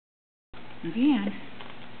Again.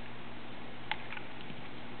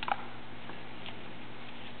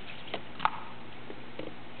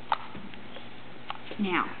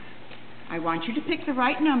 Now, I want you to pick the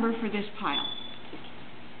right number for this pile.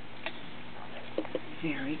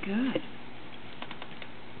 Very good.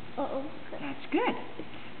 Uh-oh. That's good.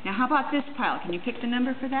 Now, how about this pile? Can you pick the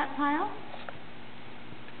number for that pile?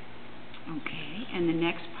 Okay, and the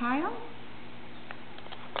next pile?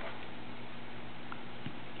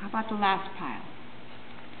 How about the last pile?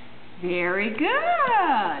 Very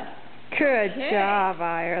good. Good Okay. job,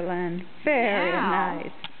 Ireland. Very Now,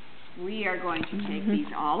 nice. we are going to take these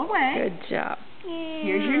all away. Good job.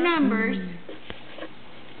 Here's your numbers.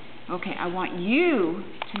 Okay, I want you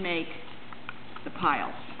to make the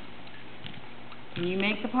piles. Can you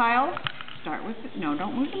make the piles? Start with no,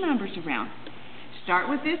 don't move the numbers around. Start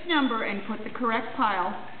with this number and put the correct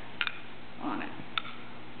pile on it.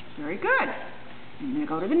 Very good. I'm going to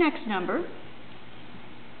go to the next number.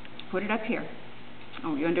 Put it up here.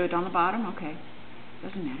 Oh, you want to do it on the bottom? Okay.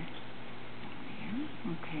 Doesn't matter.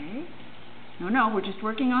 There. Okay. No, we're just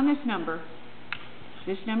working on this number.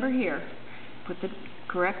 This number here. Put the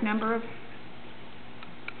correct number of...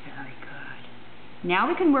 Very good. Now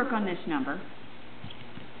we can work on this number.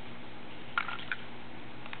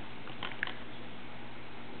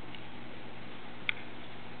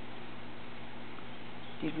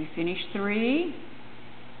 Did we finish 3?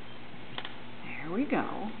 There we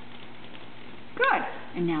go. Good.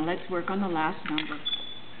 And now let's work on the last number.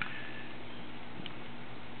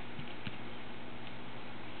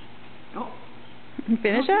 Oh.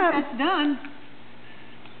 Finish up. That's done.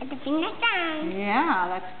 I think that's done. Yeah,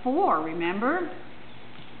 that's 4, remember?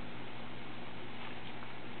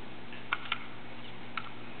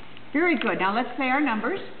 Very good. Now let's say our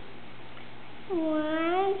numbers.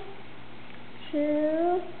 1,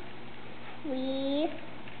 2, 3,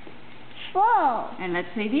 4. And let's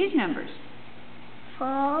say these numbers.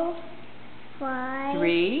 4, 5,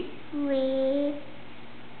 3, 3,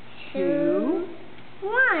 2, 2,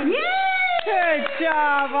 1. Yay! Good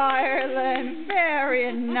job, Ireland.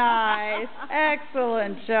 Very nice.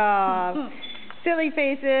 Excellent job. Silly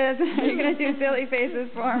faces. You're going to do silly faces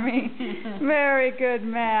for me. Very good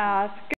math.